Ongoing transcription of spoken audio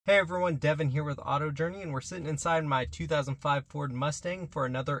Hey everyone, Devin here with Auto Journey, and we're sitting inside my 2005 Ford Mustang for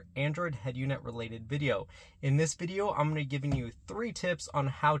another Android head unit related video. In this video, I'm going to be giving you 3 tips on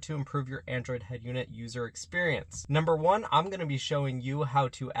how to improve your Android head unit user experience. Number 1, I'm going to be showing you how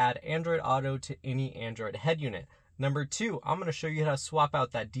to add Android Auto to any Android head unit. Number 2, I'm going to show you how to swap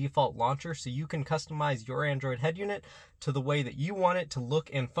out that default launcher so you can customize your Android head unit to the way that you want it to look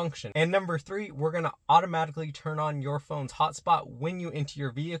and function. And number 3, we're going to automatically turn on your phone's hotspot when you enter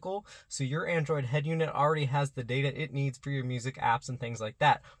your vehicle, so your Android head unit already has the data it needs for your music apps and things like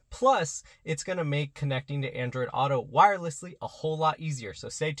that. Plus, it's going to make connecting to Android Auto wirelessly a whole lot easier. So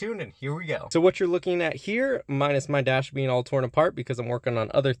stay tuned and here we go. So what you're looking at here, minus my dash being all torn apart because I'm working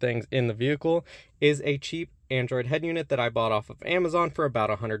on other things in the vehicle, is a cheap Android head unit that I bought off of Amazon for about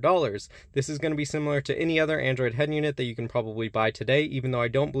 $100. This is going to be similar to any other Android head unit that you can probably buy today, even though I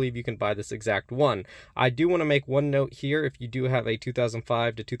don't believe you can buy this exact one. I do want to make one note here. If you do have a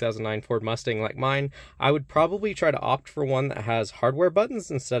 2005 to 2009 Ford Mustang like mine, I would probably try to opt for one that has hardware buttons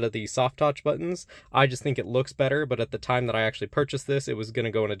instead of the soft touch buttons. I just think it looks better, but at the time that I actually purchased this, it was going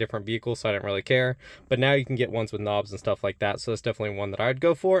to go in a different vehicle, so I didn't really care. But now you can get ones with knobs and stuff like that, so that's definitely one that I'd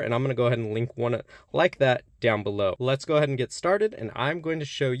go for, and I'm going to go ahead and link one like that down below. Let's go ahead and get started, and I'm going to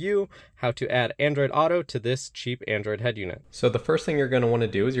show you how to add Android Auto to this cheap Android head unit. So the first thing you're going to want to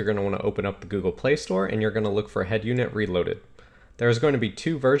do is you're going to want to open up the Google Play Store, and you're going to look for Head Unit Reloaded. There's going to be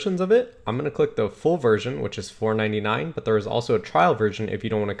 2 versions of it. I'm going to click the full version, which is $4.99, but there is also a trial version. If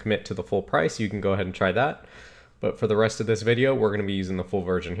you don't want to commit to the full price, you can go ahead and try that. But for the rest of this video, we're going to be using the full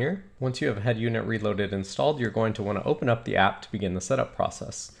version here. Once you have Head Unit Reloaded installed, you're going to want to open up the app to begin the setup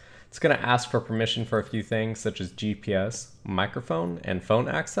process. It's going to ask for permission for a few things such as GPS, microphone, and phone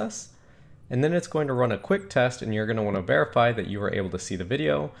access. And then it's going to run a quick test, and you're going to want to verify that you were able to see the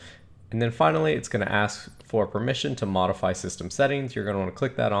video. And then finally, it's going to ask for permission to modify system settings. You're going to want to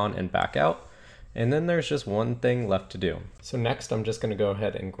click that on and back out. And then there's just one thing left to do. So next, I'm just going to go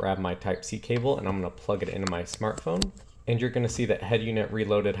ahead and grab my Type-C cable, and I'm going to plug it into my smartphone. And you're going to see that Head Unit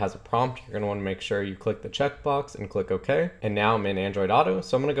Reloaded has a prompt. You're going to want to make sure you click the checkbox and click OK. And now I'm in Android Auto.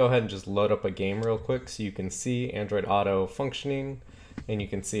 So I'm going to go ahead and just load up a game real quick so you can see Android Auto functioning and you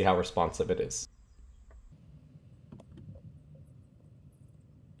can see how responsive it is.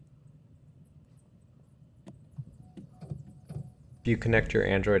 If you connect your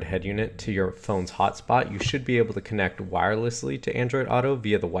Android head unit to your phone's hotspot, you should be able to connect wirelessly to Android Auto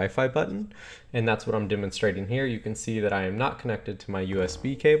via the Wi-Fi button. And that's what I'm demonstrating here. You can see that I am not connected to my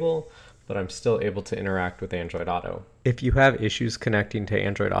USB cable, but I'm still able to interact with Android Auto. If you have issues connecting to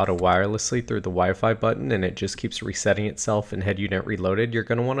Android Auto wirelessly through the Wi-Fi button and it just keeps resetting itself in Head Unit Reloaded, you're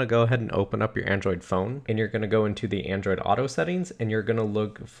going to want to go ahead and open up your Android phone, and you're going to go into the Android Auto settings, and you're going to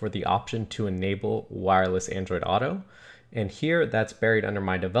look for the option to enable wireless Android Auto. And here that's buried under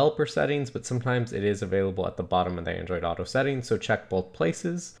my developer settings, but sometimes it is available at the bottom of the Android Auto settings, so check both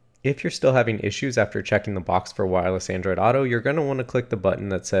places. If you're still having issues after checking the box for wireless Android Auto, you're going to want to click the button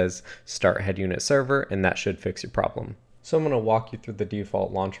that says Start Head Unit Server, and that should fix your problem. So I'm going to walk you through the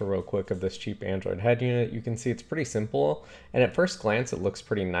default launcher real quick of this cheap Android head unit. You can see it's pretty simple, and at first glance it looks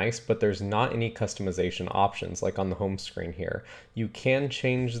pretty nice, but there's not any customization options like on the home screen here. You can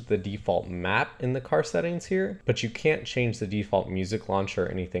change the default map in the car settings here, but you can't change the default music launcher or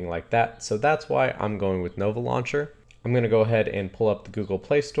anything like that. So that's why I'm going with Nova Launcher. I'm going to go ahead and pull up the Google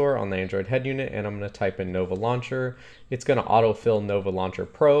Play Store on the Android head unit, and I'm going to type in Nova Launcher. It's going to autofill Nova Launcher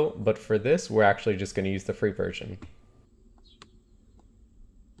Pro, but for this we're actually just going to use the free version.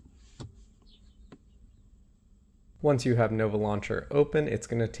 Once you have Nova Launcher open, it's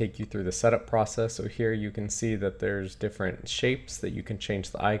going to take you through the setup process. So here you can see that there's different shapes that you can change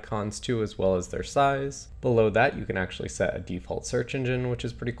the icons to as well as their size. Below that, you can actually set a default search engine, which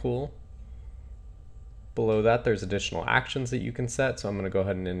is pretty cool. Below that, there's additional actions that you can set. So I'm going to go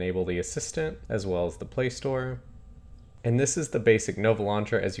ahead and enable the assistant as well as the Play Store. And this is the basic Nova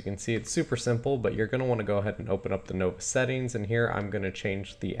Launcher. As you can see, it's super simple, but you're going to want to go ahead and open up the Nova settings. And here I'm going to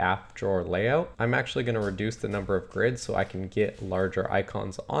change the app drawer layout. I'm actually going to reduce the number of grids so I can get larger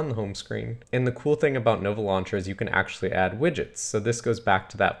icons on the home screen. And the cool thing about Nova Launcher is you can actually add widgets. So this goes back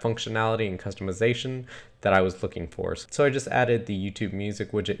to that functionality and customization that I was looking for. So I just added the YouTube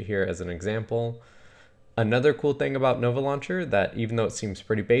Music widget here as an example. Another cool thing about Nova Launcher that, even though it seems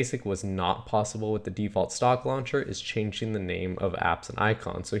pretty basic, was not possible with the default stock launcher is changing the name of apps and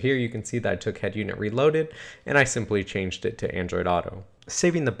icons. So here you can see that I took Head Unit Reloaded and I simply changed it to Android Auto.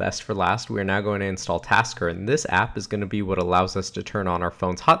 Saving the best for last, we are now going to install Tasker, and this app is going to be what allows us to turn on our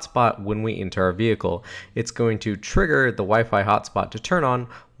phone's hotspot when we enter our vehicle. It's going to trigger the Wi-Fi hotspot to turn on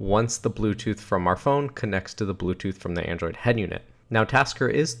once the Bluetooth from our phone connects to the Bluetooth from the Android head unit. Now Tasker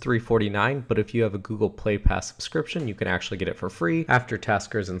is $349, but if you have a Google Play Pass subscription, you can actually get it for free. After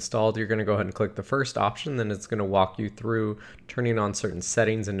Tasker is installed, you're going to go ahead and click the first option, then it's going to walk you through turning on certain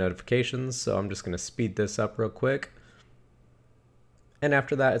settings and notifications. So I'm just going to speed this up real quick. And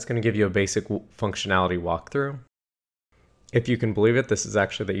after that, it's going to give you a basic functionality walkthrough. If you can believe it, this is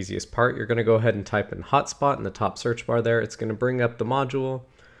actually the easiest part. You're going to go ahead and type in hotspot in the top search bar there. It's going to bring up the module.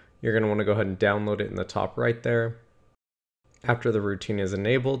 You're going to want to go ahead and download it in the top right there. After the routine is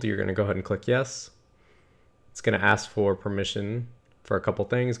enabled, you're going to go ahead and click yes. It's going to ask for permission for a couple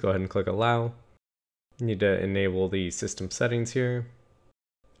things. Go ahead and click allow. You need to enable the system settings here.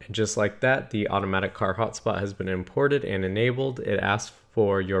 And just like that, the automatic car hotspot has been imported and enabled. It asks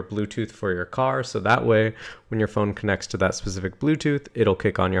for your Bluetooth for your car, so that way when your phone connects to that specific Bluetooth, it'll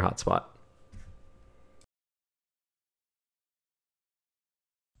kick on your hotspot.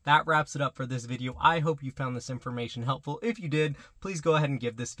 That wraps it up for this video. I hope you found this information helpful. If you did, please go ahead and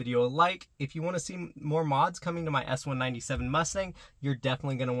give this video a like. If you want to see more mods coming to my S197 Mustang, you're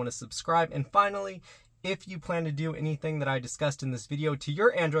definitely going to want to subscribe. And finally, if you plan to do anything that I discussed in this video to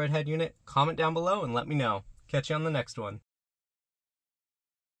your Android head unit, comment down below and let me know. Catch you on the next one.